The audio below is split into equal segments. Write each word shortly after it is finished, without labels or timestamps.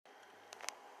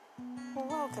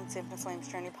Welcome to Infinite Flames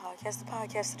Journey Podcast, the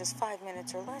podcast that is 5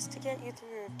 minutes or less to get you through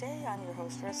your day. I'm your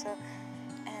host, Rissa,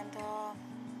 and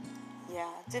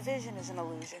division is an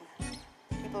illusion.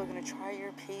 People are going to try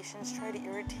your patience, try to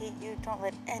irritate you. Don't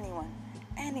let anyone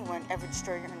ever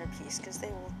destroy your inner peace, because they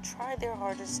will try their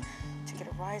hardest to get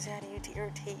a rise out of you, to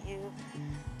irritate you,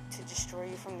 to destroy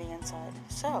you from the inside.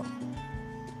 So,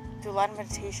 do a lot of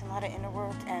meditation, a lot of inner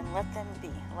work, and let them be.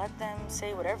 Let them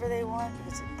say whatever they want,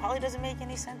 because it probably doesn't make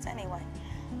any sense anyway.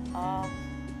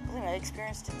 Believe me, I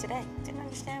experienced it today. Didn't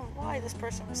understand why this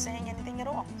person was saying anything at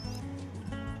all.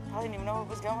 Probably didn't even know what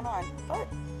was going on, but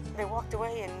they walked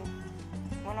away and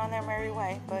went on their merry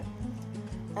way. But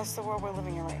that's the world we're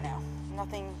living in right now.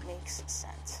 Nothing makes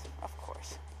sense, of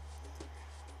course.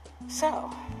 So,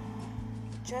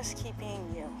 just keep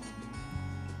being you.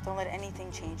 Don't let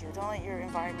anything change you. Don't let your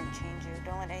environment change you.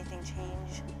 Don't let anything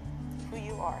change who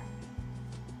you are,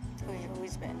 who you've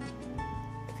always been.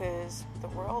 Because the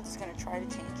world is going to try to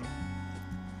change you.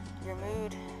 Your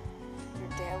mood, your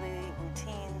daily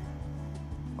routine,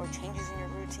 or changes in your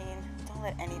routine. Don't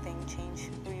let anything change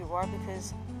who you are,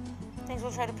 because things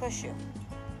will try to push you.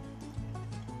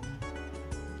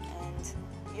 And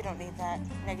you don't need that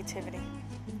negativity.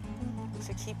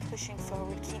 So keep pushing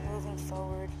forward, keep moving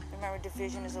forward. Remember,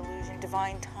 division is illusion,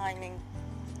 divine timing.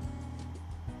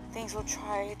 Things will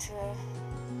try to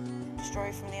destroy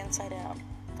you from the inside out.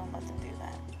 Don't let them do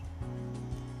that.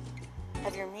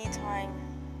 Have your me time,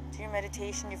 do your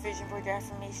meditation, your vision board, your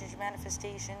affirmations, your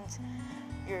manifestations,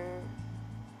 your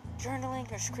journaling,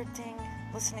 your scripting,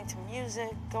 listening to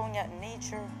music, going out in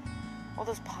nature, all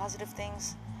those positive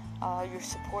things, your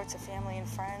supports of family and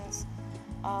friends.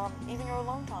 Even your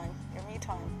alone time, your me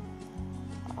time.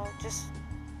 Just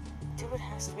do what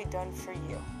has to be done for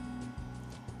you.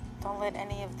 Don't let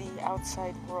any of the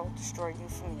outside world destroy you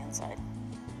from the inside.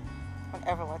 Don't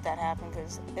ever let that happen,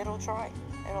 because it'll try.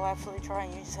 It'll absolutely try,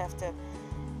 and you just have to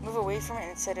move away from it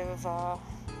instead of,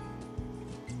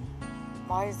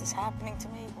 why is this happening to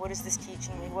me? What is this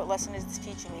teaching me? What lesson is this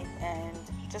teaching me? And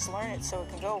just learn it so it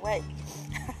can go away,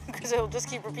 because it'll just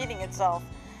keep repeating itself.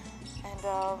 And,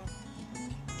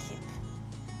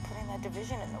 that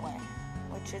division in the way,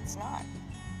 which it's not.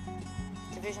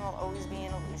 Division will always be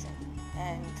an illusion,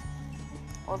 and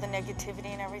all the negativity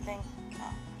and everything,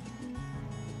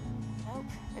 nope.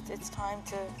 It's time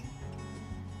to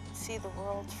see the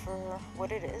world for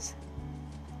what it is,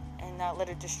 and not let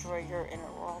it destroy your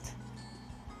inner world,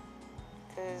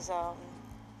 because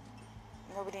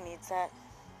nobody needs that.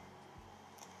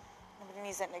 Nobody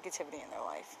needs that negativity in their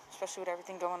life, especially with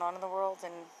everything going on in the world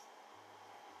and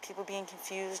people being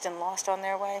confused and lost on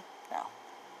their way. No.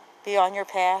 Be on your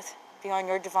path. Be on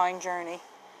your divine journey.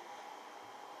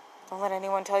 Don't let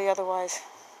anyone tell you otherwise.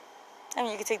 I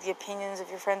mean, you can take the opinions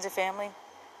of your friends and family,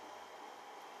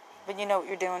 but you know what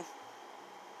you're doing.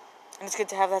 And it's good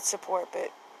to have that support,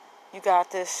 but you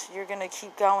got this. You're going to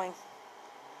keep going.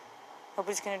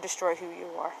 Nobody's going to destroy who you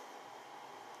are.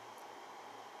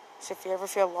 So if you ever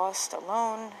feel lost,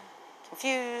 alone,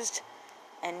 confused,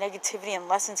 and negativity and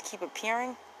lessons keep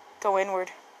appearing, go inward.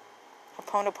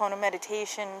 Ho'oponopono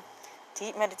meditation,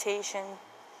 deep meditation.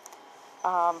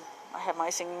 I have my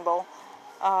singing bowl.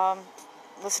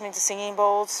 Listening to singing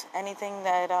bowls, anything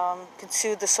that can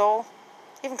soothe the soul,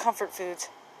 even comfort foods.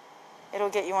 It'll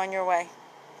get you on your way.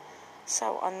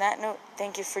 So on that note,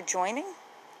 thank you for joining,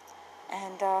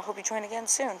 and hope you join again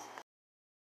soon.